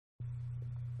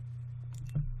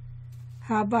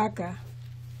Habakkuk,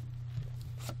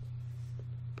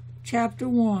 chapter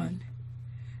 1.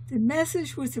 The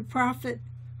message which the prophet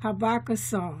Habakkuk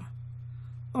saw.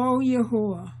 O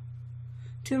Yahuwah,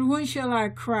 till when shall I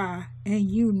cry and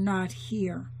you not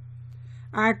hear?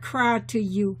 I cry to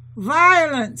you,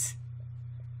 violence,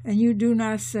 and you do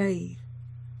not save.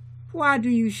 Why do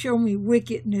you show me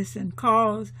wickedness and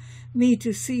cause me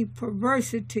to see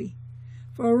perversity?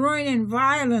 For ruin and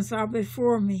violence are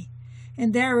before me,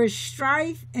 and there is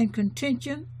strife and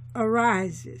contention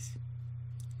arises.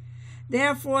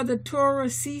 Therefore the Torah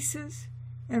ceases,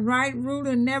 and right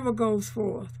ruling never goes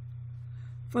forth.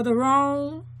 For the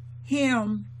wrong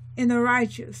him in the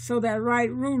righteous, so that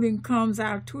right ruling comes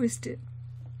out twisted.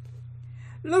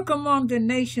 Look among the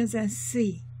nations and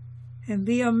see, and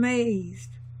be amazed.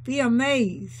 Be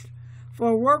amazed,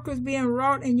 for work is being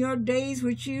wrought in your days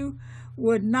which you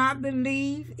would not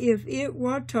believe if it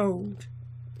were told.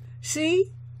 See,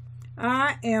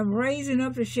 I am raising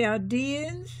up the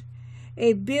Chaldeans,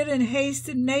 a bitter and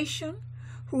hasty nation,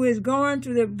 who is going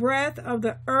to the breadth of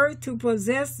the earth to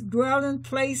possess dwelling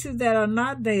places that are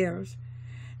not theirs.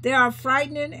 They are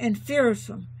frightening and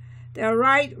fearsome. Their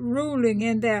right ruling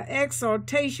and their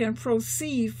exaltation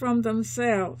proceed from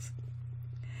themselves.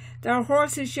 Their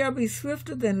horses shall be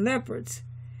swifter than leopards,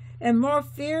 and more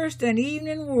fierce than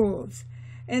evening wolves.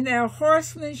 And their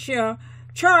horsemen shall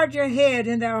charge ahead,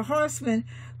 and their horsemen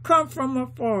come from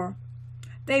afar.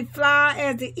 They fly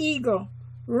as the eagle,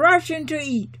 rushing to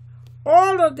eat.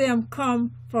 All of them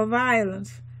come for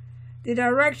violence. The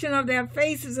direction of their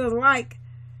faces is like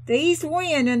the east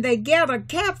wind, and they gather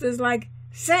captives like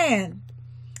sand.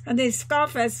 And they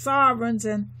scoff at sovereigns,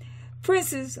 and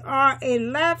princes are a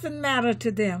laughing matter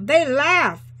to them. They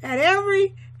laugh at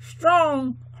every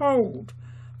stronghold,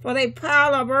 for they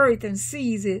pile up earth and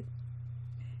seize it.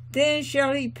 Then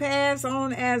shall he pass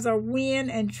on as a wind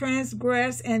and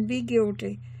transgress and be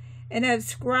guilty, and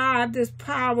ascribe this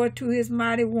power to his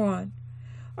mighty one.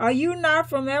 Are you not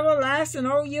from everlasting,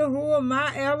 O Yahuwah,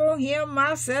 my Elohim,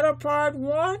 my set-apart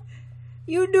one?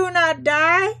 You do not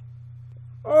die.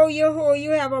 O Yahuwah,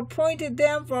 you have appointed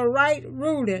them for right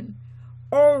ruling.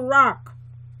 O rock,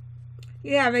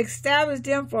 you have established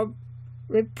them for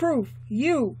reproof.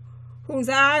 You, whose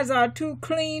eyes are too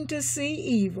clean to see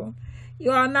evil. You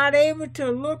are not able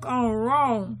to look on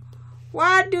wrong.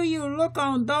 Why do you look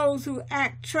on those who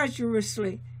act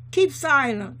treacherously? Keep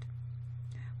silent.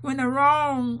 When the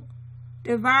wrong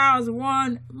devours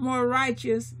one more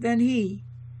righteous than he.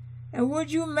 And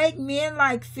would you make men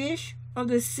like fish of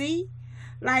the sea,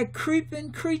 like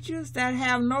creeping creatures that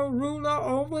have no ruler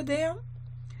over them?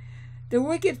 The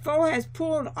wicked foe has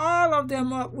pulled all of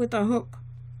them up with a hook,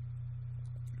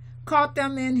 caught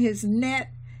them in his net,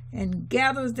 and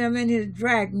gathers them in his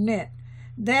drag net.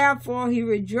 Therefore he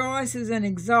rejoices and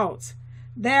exalts.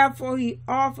 Therefore he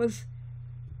offers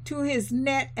to his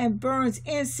net and burns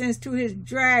incense to his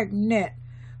drag net.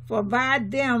 For by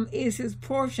them is his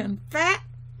portion fat,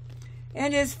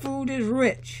 and his food is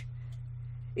rich.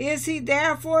 Is he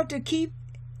therefore to keep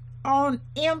on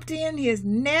emptying his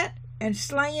net and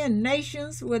slaying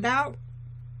nations without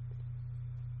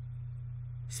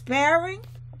sparing?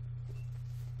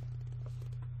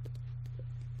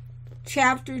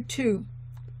 Chapter 2.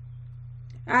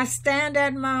 I stand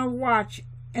at my watch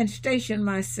and station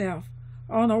myself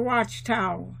on a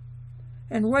watchtower,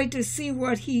 and wait to see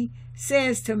what he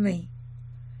says to me,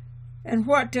 and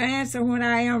what to answer when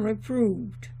I am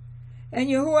reproved. And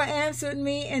Yahuwah answered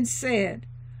me and said,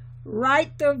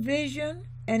 write the vision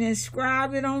and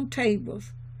inscribe it on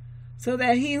tables, so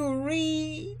that he who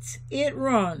reads it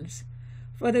runs,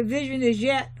 for the vision is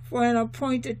yet for an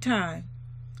appointed time.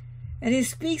 And it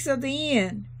speaks of the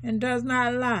end, and does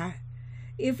not lie.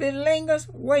 If it lingers,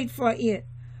 wait for it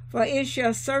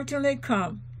shall certainly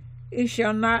come. It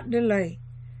shall not delay.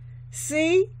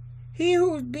 See, he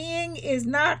whose being is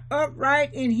not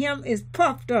upright in him is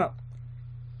puffed up.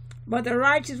 But the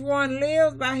righteous one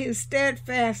lives by his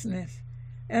steadfastness.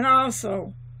 And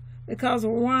also, because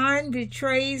wine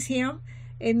betrays him,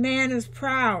 a man is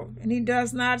proud, and he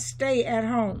does not stay at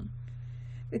home.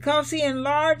 Because he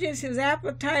enlarges his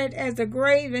appetite as the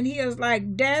grave, and he is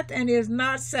like death and is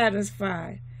not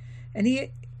satisfied.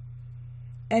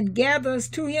 And gathers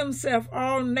to himself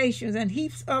all nations, and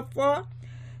heaps up for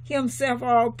himself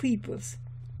all peoples.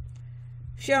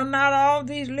 Shall not all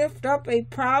these lift up a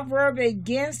proverb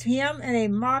against him, and a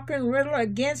mocking riddle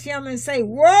against him, and say,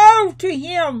 woe to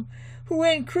him who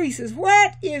increases,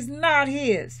 what is not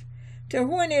his? To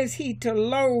when is he to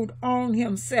load on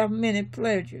himself many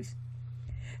pleasures?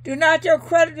 Do not your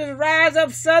creditors rise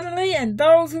up suddenly, and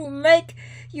those who make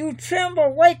you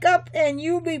tremble wake up, and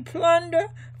you be plundered?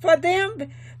 for them,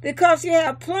 because you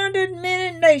have plundered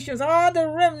many nations. All the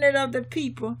remnant of the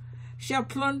people shall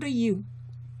plunder you,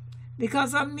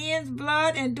 because of men's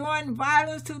blood, and doing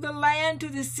violence to the land, to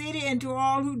the city, and to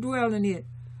all who dwell in it.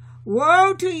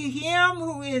 Woe to him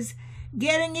who is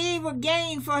getting evil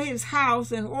gain for his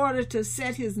house, in order to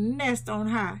set his nest on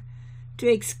high, to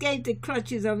escape the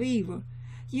clutches of evil.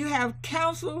 You have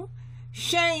counseled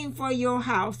shame for your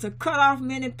house, to cut off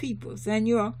many peoples, and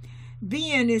your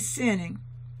being is sinning.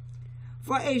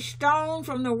 For a stone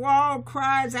from the wall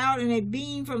cries out, and a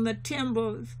beam from the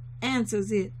timbers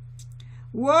answers it.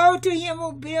 Woe to him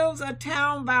who builds a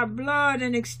town by blood,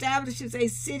 and establishes a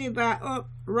city by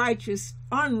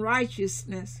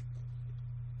unrighteousness.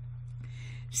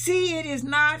 See, it is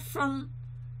not from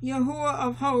Yahuwah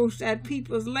of hosts that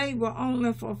peoples labor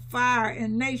only for fire,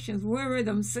 and nations weary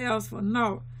themselves for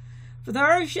naught. For the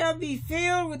earth shall be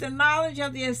filled with the knowledge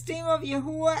of the esteem of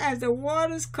Yahuwah, as the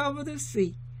waters cover the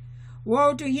sea.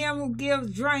 Woe to him who gives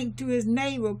drink to his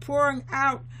neighbor, pouring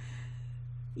out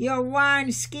your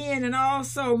wine skin, and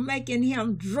also making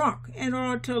him drunk in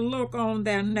order to look on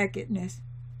their nakedness.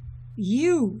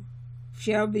 You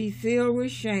shall be filled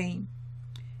with shame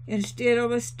instead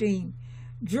of esteem.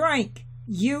 Drink,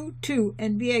 you too,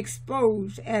 and be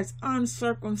exposed as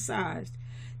uncircumcised.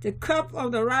 The cup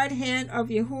of the right hand of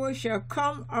Yahuwah shall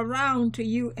come around to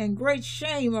you, and great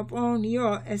shame upon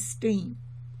your esteem.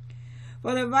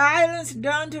 For the violence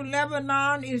done to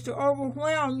Lebanon is to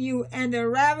overwhelm you, and the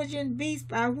ravaging beast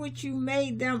by which you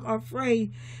made them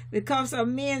afraid, because of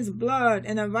men's blood,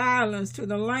 and the violence to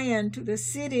the land, to the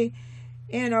city,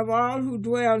 and of all who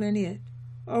dwell in it.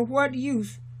 Of what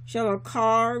use shall a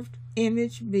carved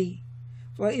image be?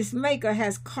 For its maker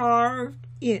has carved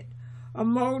it, a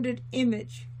molded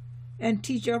image, and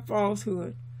teach a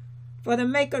falsehood. For the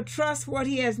maker trusts what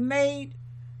he has made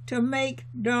to make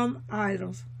dumb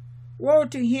idols. Woe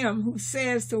to him who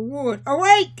says to wood,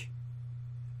 awake!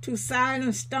 To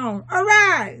silent stone,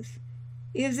 arise!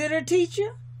 Is it a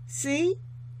teacher? See,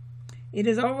 it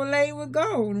is overlaid with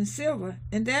gold and silver,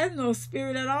 and there is no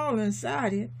spirit at all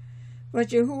inside it. But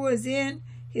Yahuwah is in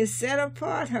his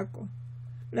set-apart Habaqquq.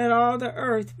 Let all the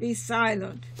earth be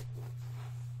silent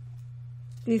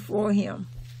before him.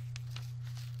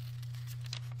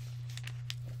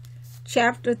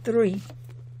 Chapter 3.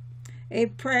 A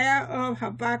prayer of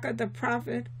Habakkuk the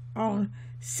prophet on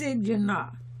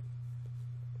Sigionah.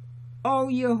 O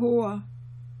Yahuwah,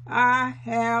 I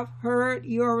have heard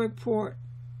your report.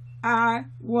 I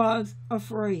was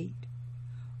afraid.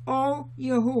 O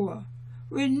Yahuwah,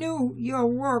 renew your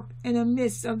work in the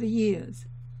midst of the years.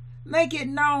 Make it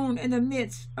known in the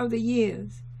midst of the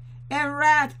years. In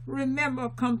wrath remember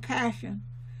compassion.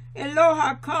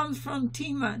 Eloha comes from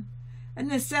Teman,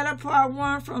 and the set-apart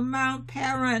one from Mount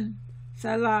Paran.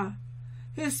 Salah.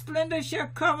 His splendor shall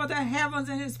cover the heavens,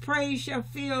 and his praise shall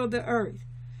fill the earth.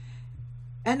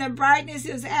 And the brightness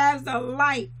is as the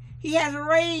light. He has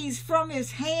raised from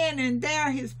his hand, and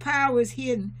there his power is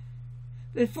hidden.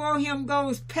 Before him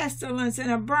goes pestilence,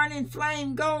 and a burning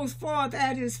flame goes forth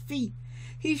at his feet.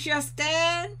 He shall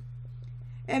stand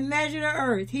and measure the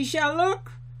earth. He shall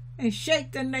look and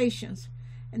shake the nations,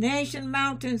 and the ancient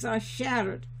mountains are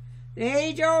shattered. The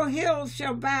age-old hills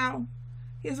shall bow.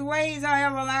 His ways are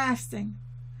everlasting.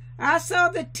 I saw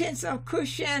the tents of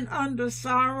Cushan under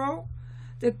sorrow,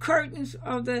 the curtains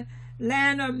of the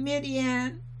land of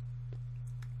Midian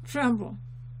tremble.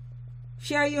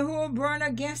 Shall Yahuwah burn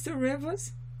against the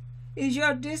rivers? Is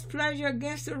your displeasure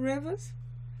against the rivers?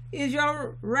 Is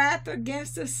your wrath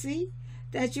against the sea,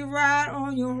 that you ride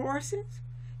on your horses,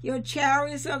 your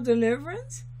chariots of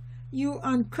deliverance? You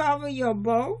uncover your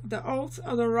bow, the oaths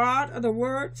of the rod of the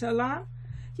word, Salah.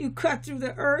 You cut through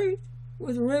the earth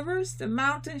with rivers. The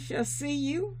mountains shall see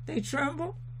you. They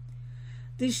tremble.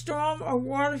 The storm of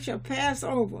water shall pass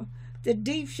over. The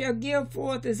deep shall give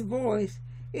forth its voice.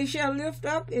 It shall lift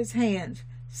up its hands.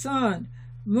 Sun,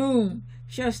 moon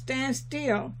shall stand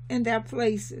still in their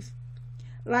places.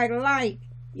 Like light,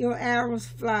 your arrows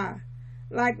fly.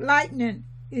 Like lightning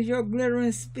is your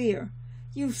glittering spear.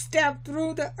 You step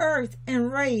through the earth in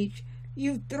rage.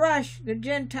 You thresh the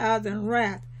Gentiles in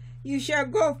wrath. You shall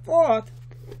go forth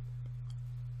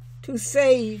to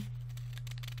save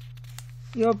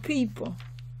your people,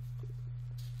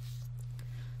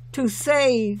 to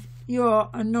save your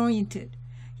anointed.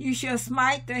 You shall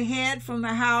smite the head from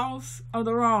the house of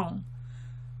the wrong,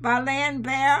 by land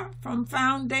bare from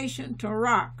foundation to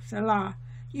rock, Selah.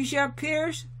 You shall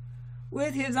pierce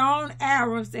with his own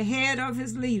arrows the head of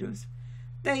his leaders.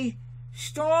 They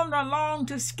stormed along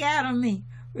to scatter me,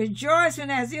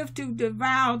 rejoicing as if to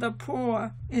devour the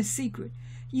poor in secret.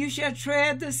 You shall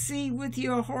tread the sea with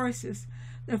your horses.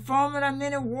 the foaming of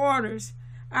many waters.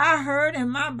 I heard,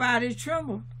 and my body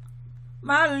trembled.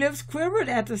 My lips quivered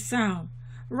at the sound.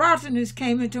 Rottenness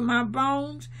came into my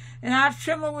bones, and I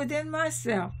trembled within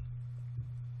myself,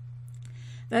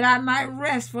 that I might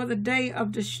rest for the day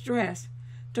of distress,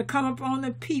 to come upon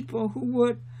the people who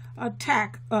would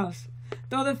attack us.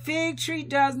 Though the fig tree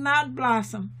does not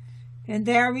blossom, and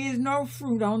there is no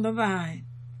fruit on the vine,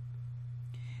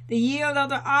 the yield of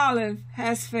the olive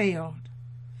has failed,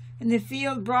 and the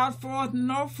field brought forth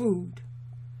no food.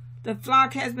 The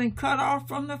flock has been cut off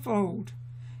from the fold,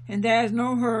 and there is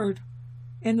no herd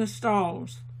in the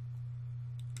stalls.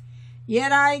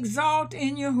 Yet I exalt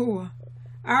in Yahuwah.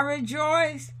 I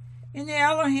rejoice in the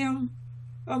Elohim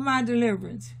of my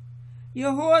deliverance.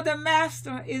 Yahuwah the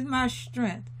Master is my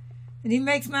strength, and he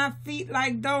makes my feet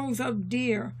like those of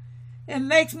deer, and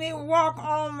makes me walk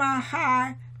on my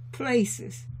high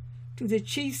places, to the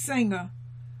chief singer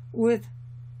with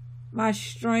my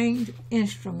stringed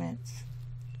instruments.